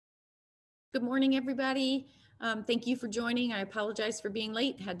Good morning, everybody. Thank you for joining. I apologize for being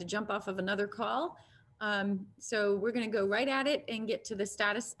late, had to jump off of another call. So we're going to go right at it and get to the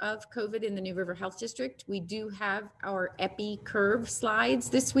status of COVID in the New River Health District. We do have our epi curve slides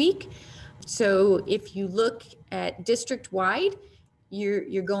this week. So if you look at district-wide,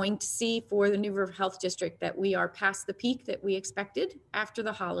 you're going to see for the New River Health District that we are past the peak that we expected after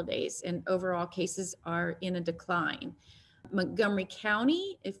the holidays, and overall cases are in a decline. Montgomery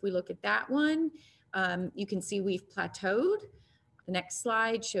County, if we look at that one, you can see we've plateaued. The next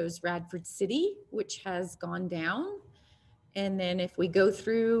slide shows Radford City, which has gone down. And then if we go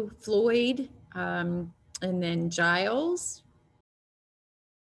through Floyd, and then Giles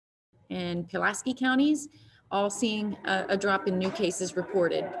and Pulaski counties, all seeing a drop in new cases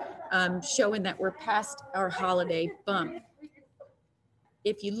reported, showing that we're past our holiday bump.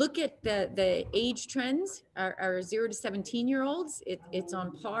 If you look at the age trends, our 0 to 17-year-olds, it's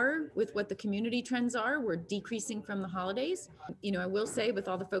on par with what the community trends are. We're decreasing from the holidays. I will say, with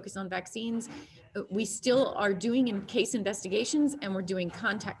all the focus on vaccines, we still are doing case investigations and we're doing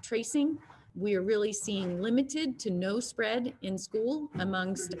contact tracing. We are really seeing limited to no spread in school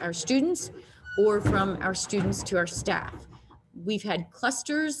amongst our students or from our students to our staff. We've had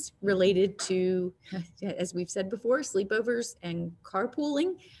clusters related to, as we've said before, sleepovers and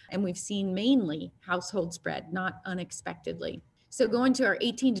carpooling, and we've seen mainly household spread, not unexpectedly. So going to our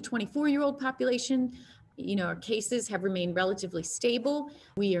 18 to 24-year-old population, our cases have remained relatively stable.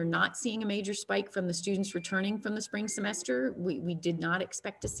 We are not seeing a major spike from the students returning from the spring semester. We did not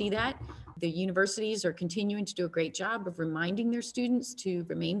expect to see that. The universities are continuing to do a great job of reminding their students to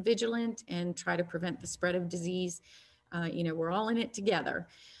remain vigilant and try to prevent the spread of disease. We're all in it together.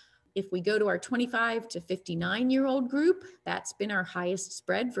 If we go to our 25 to 59-year-old group, that's been our highest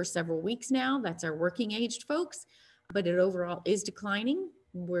spread for several weeks now. That's our working aged folks, but it overall is declining.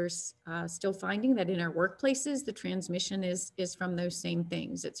 We're still finding that in our workplaces, the transmission is from those same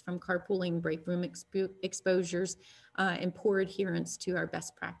things. It's from carpooling, break room exposures, and poor adherence to our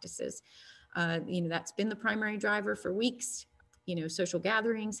best practices. That's been the primary driver for weeks. Social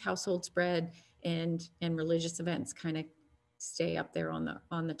gatherings, household spread, and religious events kind of stay up there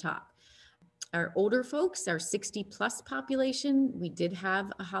on the top. Our older folks, our 60 plus population, we did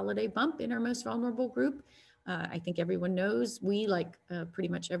have a holiday bump in our most vulnerable group. I think everyone knows we, like pretty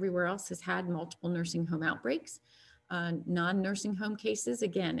much everywhere else, has had multiple nursing home outbreaks. Non-nursing home cases,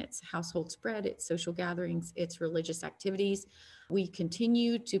 again, it's household spread, it's social gatherings, it's religious activities. We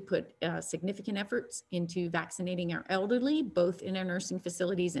continue to put significant efforts into vaccinating our elderly, both in our nursing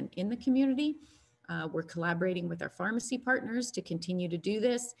facilities and in the community. We're collaborating with our pharmacy partners to continue to do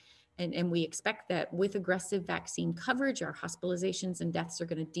this. And we expect that with aggressive vaccine coverage, our hospitalizations and deaths are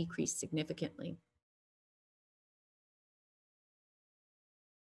going to decrease significantly.